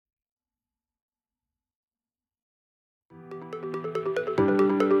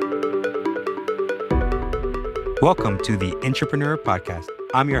Welcome to the Entrepreneur Podcast.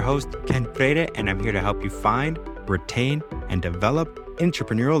 I'm your host, Ken Freire, and I'm here to help you find, retain, and develop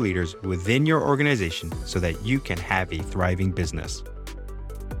entrepreneurial leaders within your organization so that you can have a thriving business.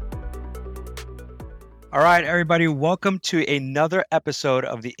 All right, everybody, welcome to another episode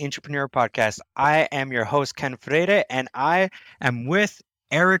of the Entrepreneur Podcast. I am your host, Ken Freire, and I am with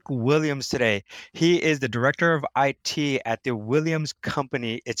Eric Williams today. He is the director of IT at the Williams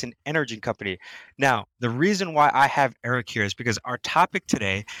Company. It's an energy company. Now, the reason why I have Eric here is because our topic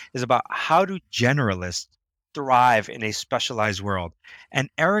today is about how do generalists thrive in a specialized world. And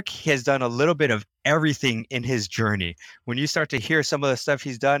Eric has done a little bit of everything in his journey. When you start to hear some of the stuff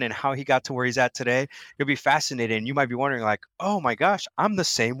he's done and how he got to where he's at today, you'll be fascinated. And you might be wondering like, oh my gosh, I'm the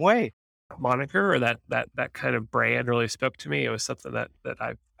same way. Moniker or that kind of brand really spoke to me. It was something that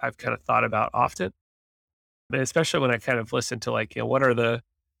I've kind of thought about often, and especially when I kind of listen to like, what are the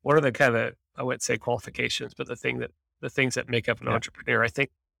kind of, I wouldn't say qualifications, but the things that make up an entrepreneur. I think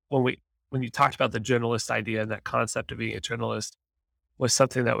when you talked about the generalist idea and that concept of being a generalist was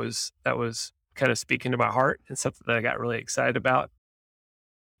something that was kind of speaking to my heart and something that I got really excited about.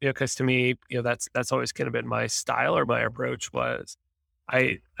 Because to me, that's always kind of been my style or my approach was.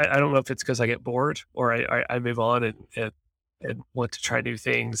 I don't know if it's because I get bored or I move on and want to try new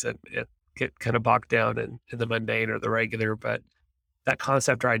things and get kind of bogged down in the mundane or the regular, but that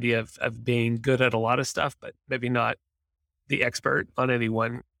concept or idea of being good at a lot of stuff, but maybe not the expert on any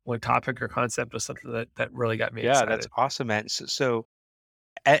one topic or concept was something that really got me excited. Yeah, that's awesome, man. So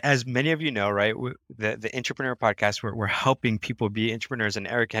as many of you know, right, the Entrepreneur Podcast, we're helping people be entrepreneurs. And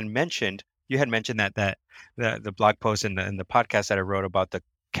Eric you had mentioned that the blog post and the podcast that I wrote about the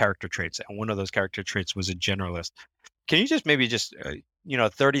character traits, and one of those character traits was a generalist. Can you just maybe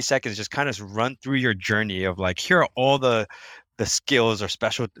 30 seconds, just kind of run through your journey of like, here are all the skills or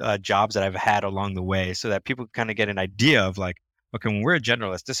special jobs that I've had along the way, so that people kind of get an idea of like, okay, when we're a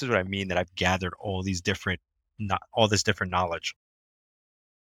generalist, this is what I mean that I've gathered all this different knowledge.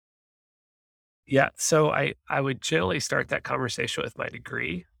 Yeah. So I would generally start that conversation with my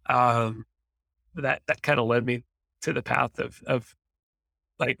degree. That kind of led me to the path of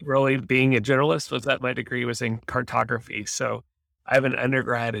like really being a generalist was that my degree was in cartography. So I have an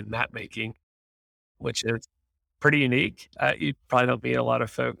undergrad in map making, which is pretty unique. You probably don't meet a lot of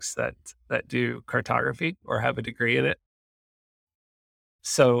folks that do cartography or have a degree in it.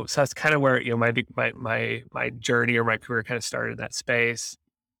 So that's kind of where, my journey or my career kind of started in that space.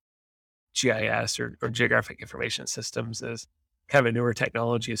 GIS or geographic information systems is kind of a newer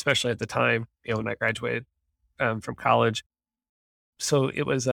technology, especially at the time, when I graduated from college. So it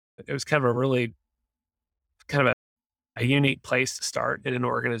was kind of a really kind of a unique place to start in an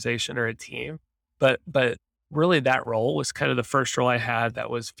organization or a team. But really that role was kind of the first role I had that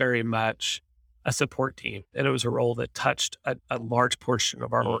was very much a support team. And it was a role that touched a large portion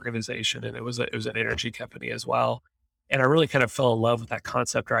of our organization. And it was an energy company as well. And I really kind of fell in love with that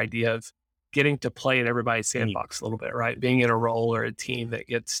concept or idea of getting to play in everybody's sandbox a little bit, right? Being in a role or a team that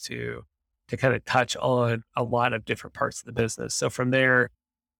gets to kind of touch on a lot of different parts of the business. So from there,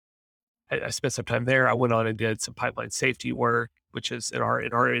 I spent some time there. I went on and did some pipeline safety work, which is in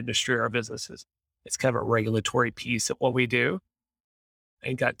our industry, our businesses. It's kind of a regulatory piece of what we do,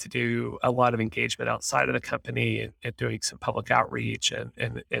 and got to do a lot of engagement outside of the company and doing some public outreach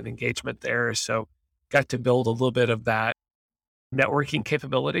and engagement there. So got to build a little bit of that networking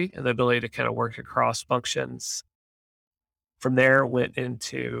capability and the ability to kind of work across functions. From there, went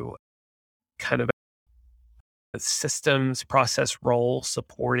into kind of a systems process role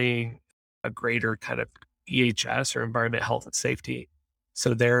supporting a greater kind of EHS or environment, health and safety.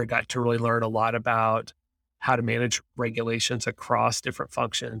 So there, I got to really learn a lot about how to manage regulations across different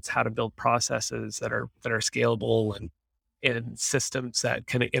functions, how to build processes that are scalable and systems that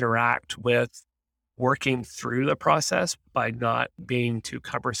can interact with working through the process by not being too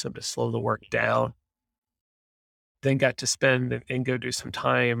cumbersome to slow the work down. Then got to spend and go do some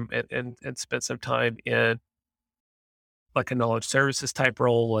time and spend some time in like a knowledge services type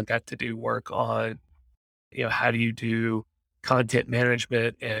role, and got to do work on, how do you do content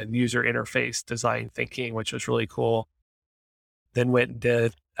management and user interface design thinking, which was really cool. Then went and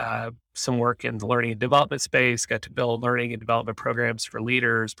did some work in the learning and development space, got to build learning and development programs for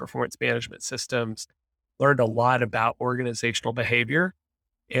leaders, performance management systems, learned a lot about organizational behavior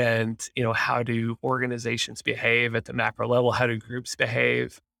and, how do organizations behave at the macro level? How do groups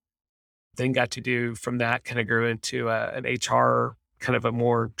behave? Then got to do from that kind of grew into an HR, kind of a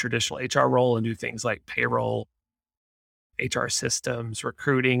more traditional HR role and do things like payroll, HR systems,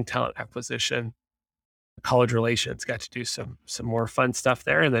 recruiting, talent acquisition, college relations, got to do some more fun stuff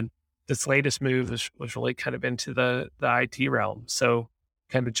there. And then this latest move was really kind of into the IT realm. So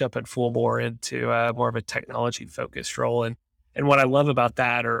kind of jumping full more into more of a technology focused role. And what I love about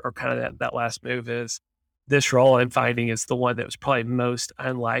that or kind of that last move is this role I'm finding is the one that was probably most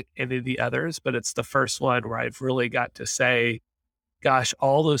unlike any of the others, but it's the first one where I've really got to say, gosh,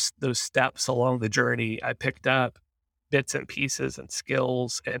 all those steps along the journey, I picked up bits and pieces and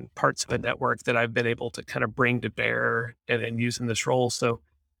skills and parts of a network that I've been able to kind of bring to bear and use in this role. So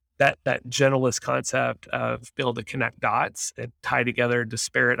that generalist concept of being able to connect dots and tie together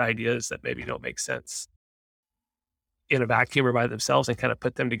disparate ideas that maybe don't make sense in a vacuum or by themselves and kind of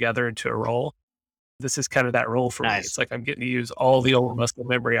put them together into a role. This is kind of that role for me. Nice. It's like I'm getting to use all the old muscle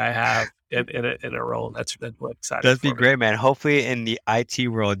memory I have in a role. And that's what's exciting That'd be for me. great, man. Hopefully, in the IT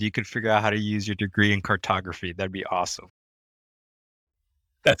world, you could figure out how to use your degree in cartography. That'd be awesome.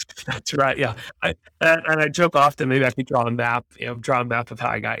 That's right. Yeah. And I joke often, maybe I could draw a map, draw a map of how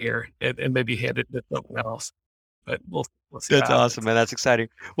I got here and maybe hand it to someone else, but we'll see what That's awesome, happens. man. That's exciting.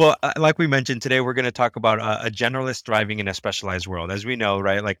 Well, like we mentioned today, we're going to talk about a generalist thriving in a specialized world. As we know,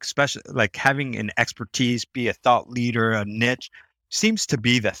 right? Like special, like having an expertise, be a thought leader, a niche, seems to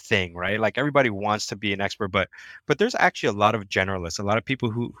be the thing, right? Like everybody wants to be an expert, but there's actually a lot of generalists, a lot of people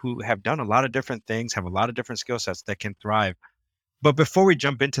who have done a lot of different things, have a lot of different skill sets that can thrive. But before we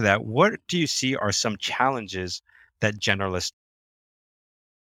jump into that, what do you see are some challenges that generalists?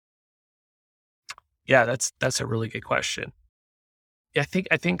 Yeah, that's a really good question. Yeah,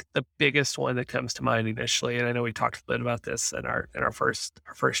 I think the biggest one that comes to mind initially, and I know we talked a bit about this in our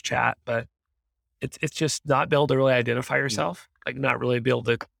first chat, but it's just not be able to really identify Mm, yourself, like not really be able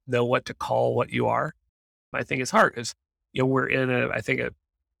to know what to call what you are. I think it's hard because we're in a I think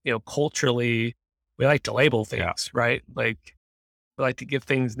a culturally we like to label yeah, things, right? Like we like to give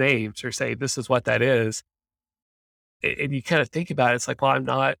things names or say this is what that is. And you kind of think about it, it's like, well, I'm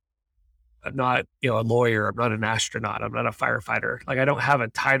not, a lawyer. I'm not an astronaut. I'm not a firefighter. Like I don't have a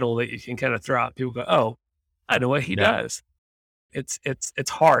title that you can kind of throw out. People go, oh, I know what he yeah, does. It's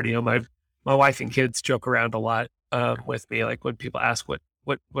hard. My wife and kids joke around a lot with me. Like when people ask what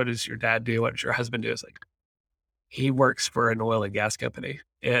does your dad do? What does your husband do? It's like he works for an oil and gas company,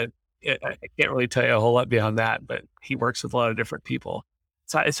 and I can't really tell you a whole lot beyond that. But he works with a lot of different people.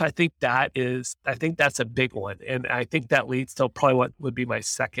 So I think I think that's a big one, and I think that leads to probably what would be my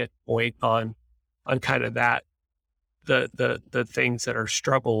second point on kind of that the things that are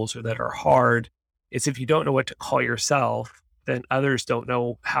struggles or that are hard is if you don't know what to call yourself, then others don't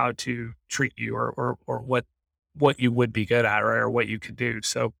know how to treat you or what you would be good at, right, or what you could do.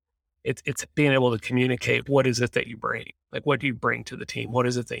 So it's being able to communicate what is it that you bring, like what do you bring to the team, what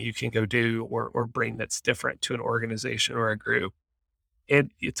is it that you can go do or bring that's different to an organization or a group.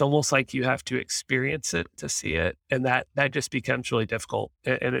 It's almost like you have to experience it to see it, and that just becomes really difficult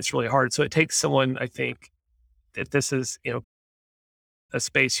and it's really hard. So it takes someone, I think, that this is a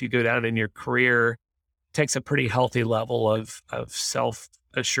space you go down in your career takes a pretty healthy level of self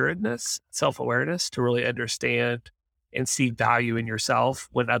assuredness, self awareness to really understand and see value in yourself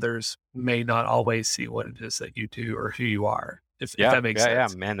when others may not always see what it is that you do or who you are. If yeah, that makes yeah, yeah,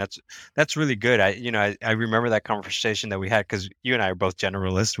 sense. man. That's really good. I remember that conversation that we had because you and I are both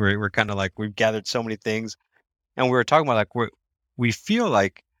generalists. We're kind of like we've gathered so many things, and we were talking about like we feel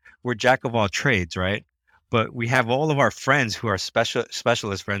like we're jack of all trades, right? But we have all of our friends who are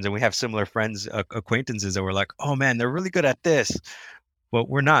specialist friends, and we have similar friends, acquaintances that we're like, oh man, they're really good at this, but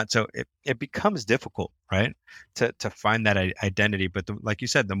we're not. So it becomes difficult, right? To find that identity. But like you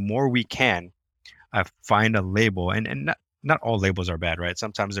said, the more we can find a label, and not all labels are bad, right?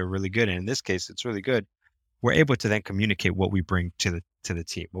 Sometimes they're really good, and in this case, it's really good. We're able to then communicate what we bring to the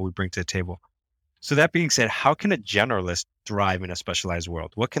team, what we bring to the table. So that being said, how can a generalist thrive in a specialized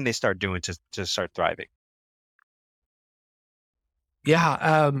world? What can they start doing to start thriving? Yeah.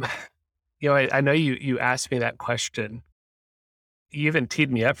 I know you asked me that question. You even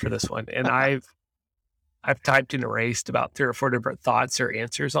teed me up for this one. And I've typed and erased about 3 or 4 different thoughts or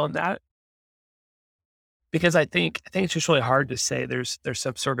answers on that because I think it's just really hard to say there's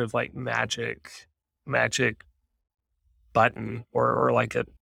some sort of like magic button or like a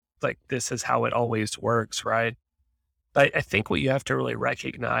like this is how it always works, right? But I think what you have to really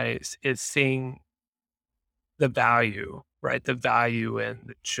recognize is seeing the value, right? The value in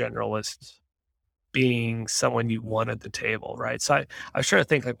the generalist being someone you want at the table, right? So I was trying to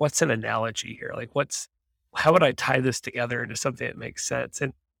think like, what's an analogy here? Like, how would I tie this together into something that makes sense?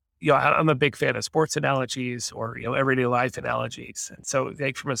 And I'm a big fan of sports analogies or everyday life analogies. And so,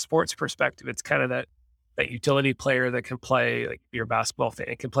 like from a sports perspective, it's kind of that utility player that can play like your basketball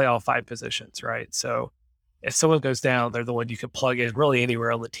fan can play all 5 positions, right? So if someone goes down, they're the one you can plug in really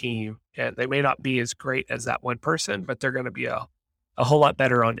anywhere on the team. And they may not be as great as that one person, but they're going to be a whole lot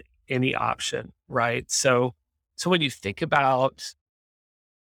better on any option. Right. So when you think about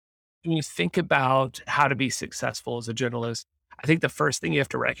how to be successful as a generalist, I think the first thing you have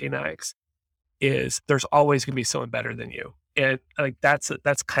to recognize is there's always going to be someone better than you. And like that's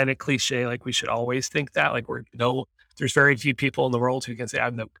kind of cliche. Like we should always think that. Like we're no, there's very few people in the world who can say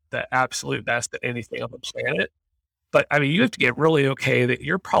I'm the absolute best at anything on the planet. But I mean, you have to get really okay that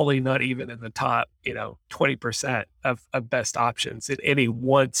you're probably not even in the top, 20% of best options in any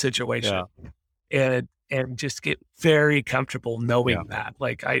one Yeah. situation. And just get very comfortable Yeah. knowing that.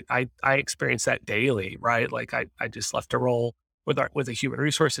 Like I experience that daily, right? Like I just left a role with a human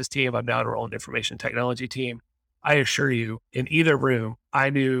resources team. I'm now in a role in information technology team. I assure you, in either room, I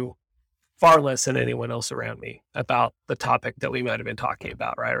knew far less than anyone else around me about the topic that we might have been talking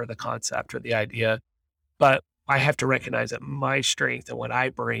about, right? Or the concept or the idea. But I have to recognize that my strength and what I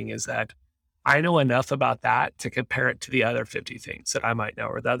bring is that I know enough about that to compare it to the other 50 things that I might know,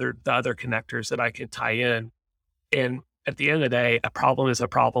 or the other connectors that I can tie in. And at the end of the day, a problem is a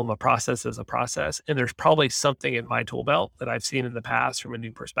problem, a process is a process. And there's probably something in my tool belt that I've seen in the past from a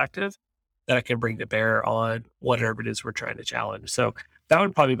new perspective that I can bring to bear on whatever it is we're trying to challenge. So that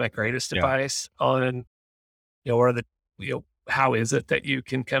would probably be my greatest Yeah. advice on, what are the, how is it that you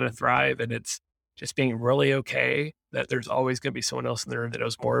can kind of thrive? And it's just being really okay that there's always going to be someone else in the room that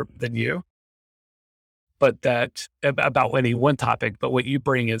knows more than you, but that about any one topic, but what you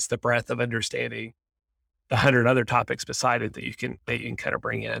bring is the breadth of understanding the 100 other topics beside it that you can kind of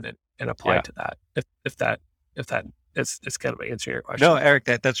bring in and apply Yeah. to that. If that is kind of answering your No, question. Eric,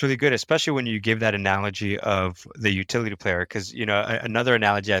 that's really good, especially when you give that analogy of the utility player. Because another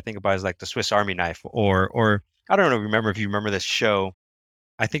analogy I think about is like the Swiss Army knife, or I don't know. Remember if you remember this show?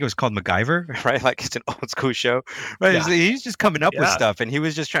 I think it was called MacGyver, right? Like it's an old school show, right? Yeah. He's just coming up with Yeah. stuff, and he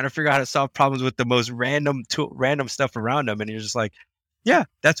was just trying to figure out how to solve problems with the most random stuff around him, and you're just like, yeah,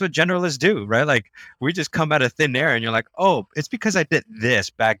 that's what generalists do, right? Like we just come out of thin air, and you're like, oh, it's because I did this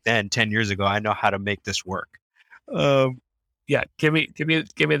back then, 10 years ago. I know how to make this work. Um, Yeah. Give me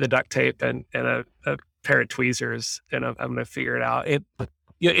the duct tape and a pair of tweezers and I'm going to figure it out.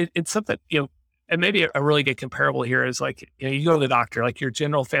 It's something, and maybe a really good comparable here is like, you go to the doctor, like your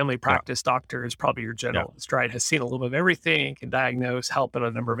general family yeah, practice doctor is probably your yeah, generalist, right? Has seen a little bit of everything, can diagnose, help in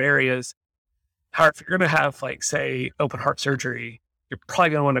a number of areas. However, if you're going to have like, say, open heart surgery, you're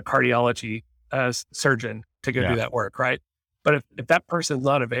probably going to want a cardiology surgeon to go do yeah. that work, right? But if that person's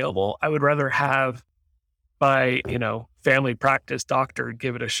not available, I would rather have my, family practice doctor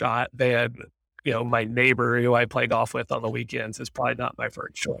give it a shot than, my neighbor who I play golf with on the weekends is probably not my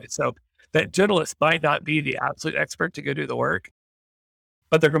first choice. So that generalist might not be the absolute expert to go do the work,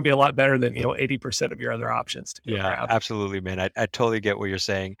 but they're going to be a lot better than, 80% of your other options to go Yeah, grab. absolutely, man. I totally get what you're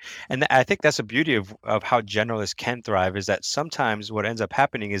saying. And I think that's the beauty of how generalists can thrive is that sometimes what ends up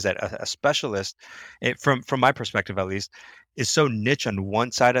happening is that a specialist, from my perspective at least, is so niche on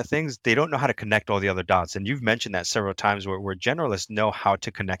one side of things, they don't know how to connect all the other dots. And you've mentioned that several times where generalists know how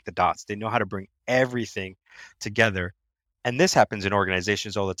to connect the dots. They know how to bring everything together. And this happens in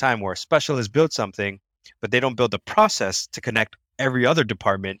organizations all the time where specialists build something, but they don't build the process to connect every other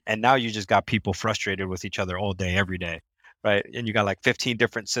department. And now you just got people frustrated with each other all day, every day, right? And you got like 15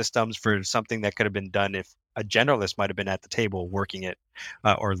 different systems for something that could have been done if a generalist might have been at the table working it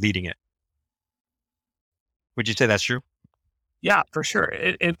or leading it. Would you say that's true? Yeah, for sure.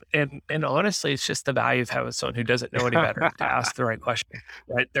 And honestly, it's just the value of having someone who doesn't know any better to ask the right question,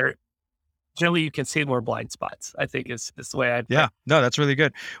 right? There, generally, you can see more blind spots, I think is the way I'd frame Yeah, no, that's really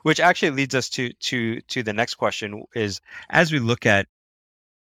good. Which actually leads us to the next question is as we look at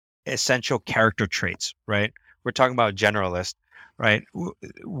essential character traits, right? We're talking about generalist, right?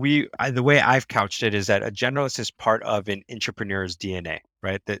 The way I've couched it is that a generalist is part of an entrepreneur's DNA,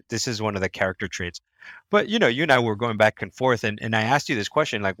 right? That this is one of the character traits. But you and I were going back and forth, and I asked you this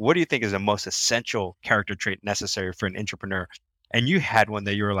question, like, what do you think is the most essential character trait necessary for an entrepreneur? And you had one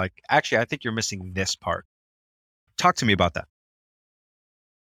that you were like, actually, I think you're missing this part. Talk to me about that.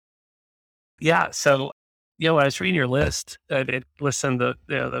 Yeah. So, when I was reading your list, I did listen to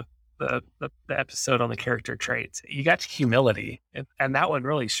the episode on the character traits. You got to humility, and that one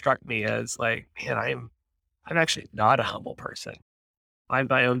really struck me as like, man, I'm actually not a humble person. I'm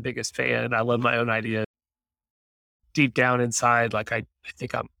my own biggest fan. I love my own ideas. Deep down inside, like I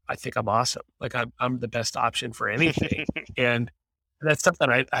think I'm awesome. Like I'm the best option for anything, and that's something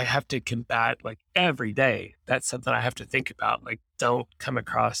I have to combat like every day. That's something I have to think about. Like, don't come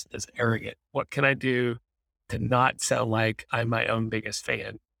across as arrogant. What can I do to not sound like I'm my own biggest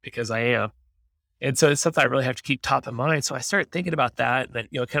fan? Because I am. And so it's something I really have to keep top of mind. So I started thinking about that, and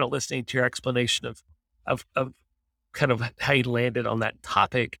then, kind of listening to your explanation of kind of how you landed on that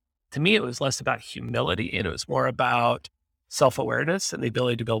topic. To me, it was less about humility and it was more about self-awareness and the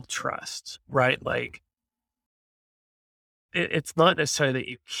ability to build trust, right? Like it's not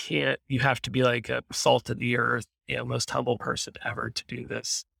necessarily that you have to be like a salt of the earth, most humble person ever to do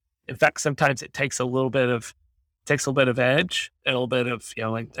this. In fact, sometimes it takes a little bit of edge and a little bit of,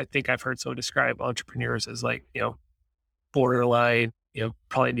 like I think I've heard someone describe entrepreneurs as like, borderline,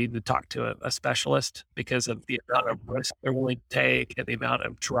 probably need to talk to a specialist because of the amount of risk they're willing to take and the amount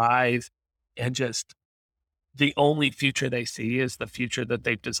of drive and just the only future they see is the future that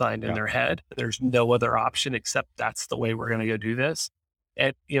they've designed in Yeah. their head. There's no other option except that's the way we're going to go do this.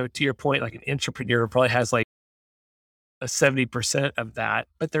 And, to your point, like an entrepreneur probably has like a 70% of that,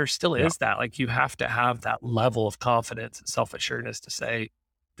 but there still Yeah. is that. Like you have to have that level of confidence and self assuredness to say,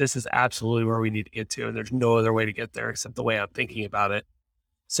 this is absolutely where we need to get to. And there's no other way to get there except the way I'm thinking about it.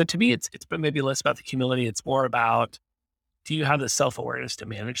 So to me, it's been maybe less about the humility. It's more about, do you have the self-awareness to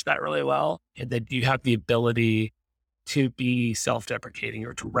manage that really well? And then do you have the ability to be self-deprecating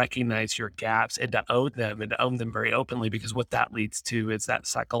or to recognize your gaps and to own them very openly? Because what that leads to is that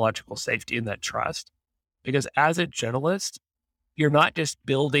psychological safety and that trust. Because as a generalist, you're not just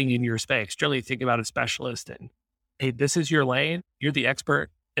building in your space. Generally, think about a specialist and, hey, this is your lane. You're the expert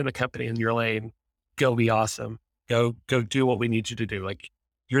in the company in your lane. Go be awesome. Go do what we need you to do. Like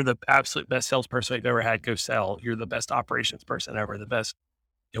you're the absolute best salesperson we've ever had. Go sell. You're the best operations person ever. The best,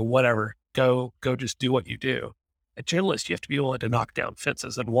 whatever. Go just do what you do. A generalist, you have to be willing to knock down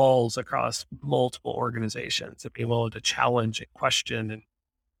fences and walls across multiple organizations and be willing to challenge and question and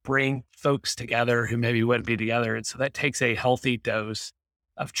bring folks together who maybe wouldn't be together. And so that takes a healthy dose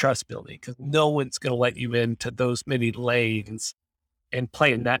of trust building because no one's going to let you into those many lanes and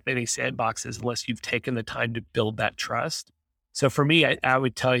play in that many sandboxes unless you've taken the time to build that trust. So for me, I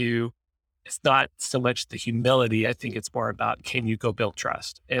would tell you, it's not so much the humility. I think it's more about, can you go build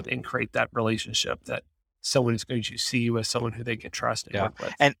trust and create that relationship that someone is going to see you as someone who they can trust and Yeah. work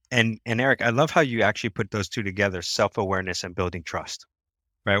with. And Eric, I love how you actually put those two together, self-awareness and building trust.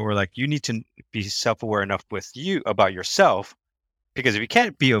 Right? We're like, you need to be self-aware enough with you about yourself, because if you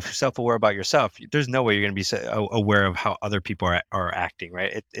can't be self-aware about yourself, there's no way you're going to be aware of how other people are acting,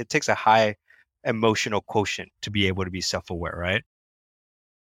 right? It takes a high emotional quotient to be able to be self-aware, right?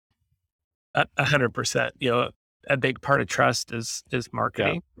 100%. A big part of trust is Yeah.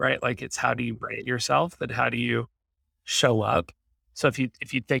 marketing, right? Like it's how do you brand yourself and how do you show up? So if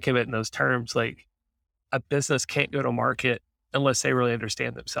you think of it in those terms, like a business can't go to market unless they really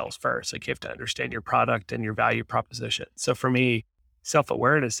understand themselves first. Like you have to understand your product and your value proposition. So for me,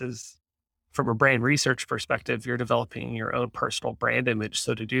 self-awareness is from a brand research perspective, you're developing your own personal brand image.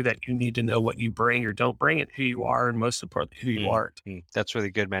 So to do that, you need to know what you bring or don't bring and who you are, and most importantly, who you aren't. That's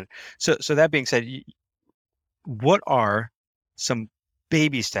really good, man. So that being said, what are some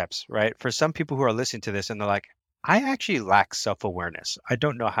baby steps, right? For some people who are listening to this and they're like, I actually lack self-awareness. I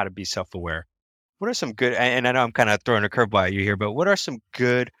don't know how to be self-aware. What are some good, and I know I'm kind of throwing a curveball at you here, but what are some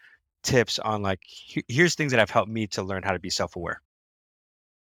good tips on like, here's things that have helped me to learn how to be self-aware?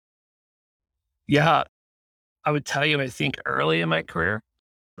 Yeah, I would tell you, I think early in my career,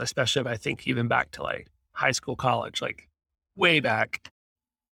 especially if I think even back to like high school, college, like way back,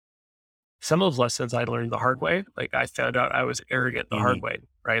 some of those lessons I learned the hard way. Like I found out I was arrogant the hard Hmm. way,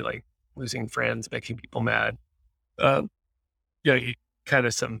 right? Like losing friends, making people mad. Um, you kind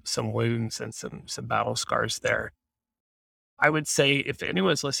of some wounds and some battle scars there. I would say if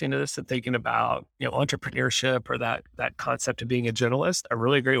anyone's listening to this and thinking about, entrepreneurship or that concept of being a generalist, a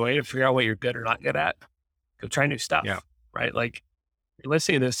really great way to figure out what you're good or not good at, go try new Yeah. stuff, right? Like you're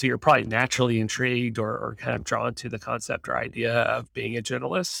listening to this, so you're probably naturally intrigued or kind of drawn to the concept or idea of being a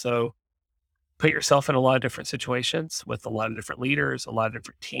generalist. So put yourself in a lot of different situations with a lot of different leaders, a lot of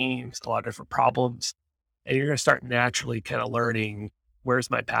different teams, a lot of different problems. And you're going to start naturally kind of learning, where's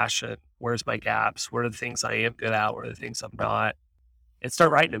my passion? Where's my gaps? What are the things I am good at? What are the things I'm not? And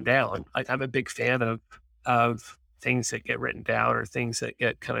start writing them down. Like I'm a big fan of things that get written down or things that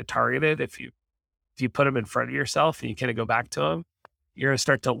get kind of targeted. If you put them in front of yourself and you kind of go back to them, you're going to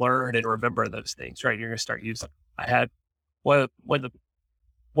start to learn and remember those things, right? You're going to start using. I had one of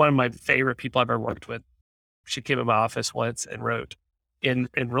one of my favorite people I've ever worked with. She came in my office once and wrote in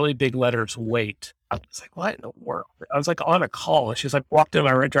really big letters, "wait." I was like, what in the world? I was like on a call and she's like walked in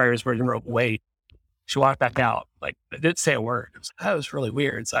my red driver's word and wrote "wait." She walked back out. Like I didn't say a word. It was like, that was really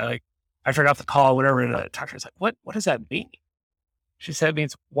weird. So I turned off the call, whatever, and I talked to her. I was like, what does that mean? She said, it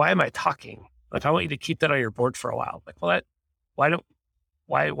means, why am I talking? Like, I want you to keep that on your board for a while. Like, well, why don't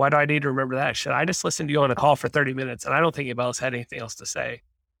Why do I need to remember that? Should I just listen to you on a call for 30 minutes? And I don't think anybody else had anything else to say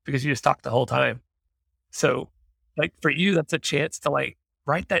because you just talked the whole time. So like for you, that's a chance to like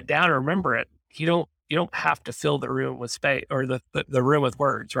write that down or remember it. You don't have to fill the room with space or the room with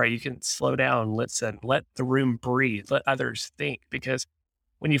words, right? You can slow down, listen, let the room breathe, let others think. Because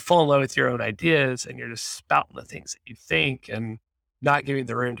when you fall in love with your own ideas and you're just spouting the things that you think and not giving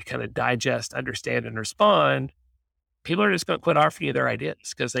the room to kind of digest, understand, and respond, people are just going to quit offering you their ideas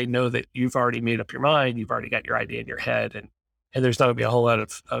because they know that you've already made up your mind. You've already got your idea in your head. And there's not going to be a whole lot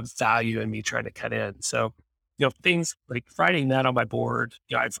of value in me trying to cut in. So, things like writing that on my board,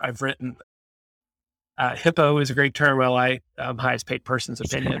 I've written, HIPPO is a great term. Well, highest paid person's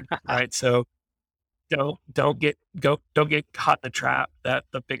opinion, right? So don't get caught in the trap that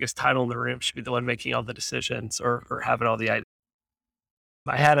the biggest title in the room should be the one making all the decisions or having all the ideas.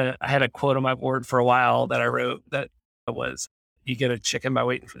 I had a quote on my board for a while that I wrote that was, you get a chicken by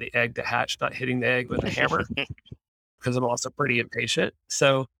waiting for the egg to hatch, not hitting the egg with a hammer, because I'm also pretty impatient.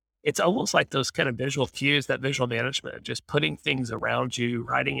 So it's almost like those kind of visual cues, that visual management, just putting things around you,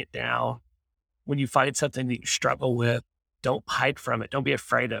 writing it down. When you find something that you struggle with, don't hide from it. Don't be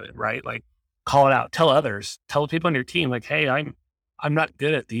afraid of it, right? Like call it out, tell others, tell the people on your team, like, hey, I'm not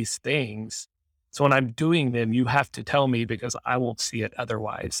good at these things. So when I'm doing them, you have to tell me because I won't see it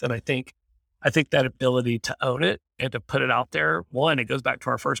otherwise. And I think that ability to own it and to put it out there, one, it goes back to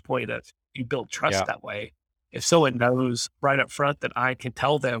our first point of you build trust that way. If someone knows right up front that I can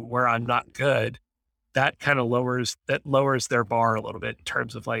tell them where I'm not good, that kind of lowers their bar a little bit in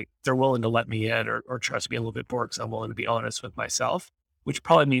terms of like, they're willing to let me in or trust me a little bit more because I'm willing to be honest with myself, which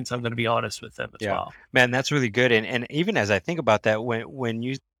probably means I'm going to be honest with them as well. Man, that's really good. And even as I think about that, when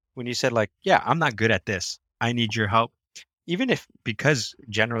you said like, yeah, I'm not good at this, I need your help. Even if, because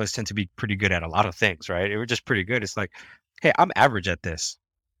generalists tend to be pretty good at a lot of things, right? It was just pretty good. It's like, hey, I'm average at this,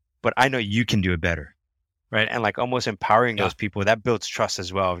 but I know you can do it better. Right. And like almost empowering those people, that builds trust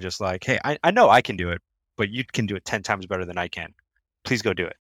as well. Just like, hey, I know I can do it, but you can do it 10 times better than I can. Please go do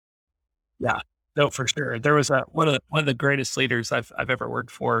it. Yeah, no, for sure. There was one of the greatest leaders I've ever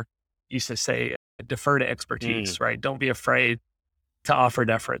worked for used to say, defer to expertise, right? Don't be afraid to offer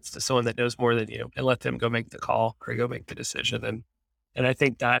deference to someone that knows more than you and let them go make the call or go make the decision. And I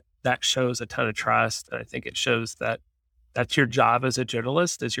think that shows a ton of trust. And I think it shows that that's your job as a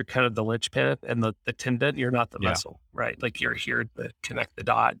generalist, is you're kind of the linchpin and the tendon. You're not the muscle, right? Like you're here to connect the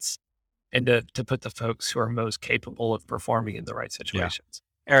dots and to put the folks who are most capable of performing in the right situations.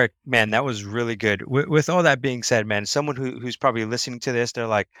 Eric, man, that was really good. With all that being said, man, someone who's probably listening to this, they're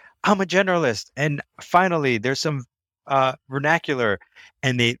like, I'm a generalist. And finally, there's some vernacular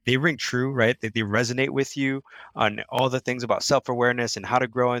and they ring true, right? They resonate with you on all the things about self-awareness and how to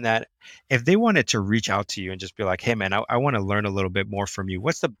grow in that. If they wanted to reach out to you and just be like, hey, man, I want to learn a little bit more from you,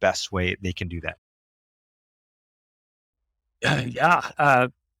 what's the best way they can do that?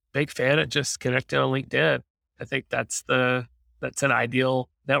 Big fan of just connecting on LinkedIn. I think that's an ideal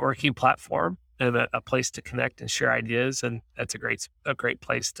networking platform and a place to connect and share ideas. And that's a great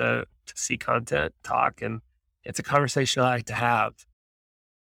place to see content, talk, and it's a conversation I like to have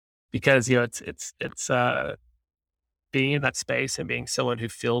because, it's being in that space and being someone who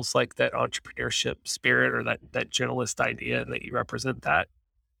feels like that entrepreneurship spirit or that generalist idea and that you represent that.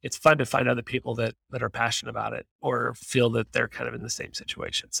 It's fun to find other people that are passionate about it or feel that they're kind of in the same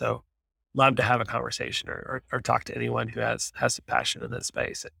situation. So love to have a conversation or talk to anyone who has some passion in this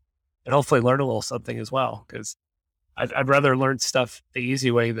space and hopefully learn a little something as well. Cause I'd rather learn stuff the easy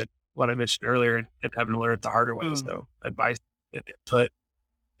way than what I mentioned earlier and having to learn it the harder way. So advice and input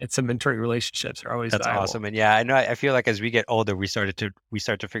and some mentoring relationships are always valuable. Awesome. And yeah, I know, I feel like as we get older, we start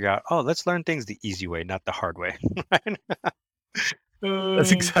to figure out, oh, let's learn things the easy way, not the hard way.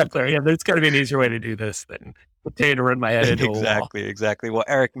 That's exactly right. Yeah, there's got to be an easier way to do this than continue to run my head into a wall. Exactly. Well,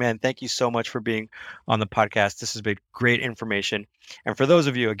 Eric, man, thank you so much for being on the podcast. This has been great information. And for those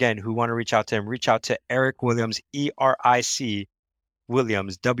of you, again, who want to reach out to him, reach out to Eric Williams, ERIC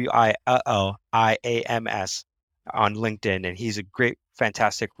Williams, WILLIAMS on LinkedIn. And he's a great,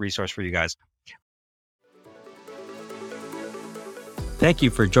 fantastic resource for you guys. Thank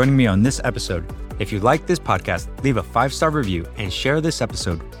you for joining me on this episode. If you like this podcast, leave a 5-star review and share this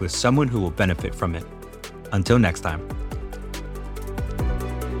episode with someone who will benefit from it. Until next time.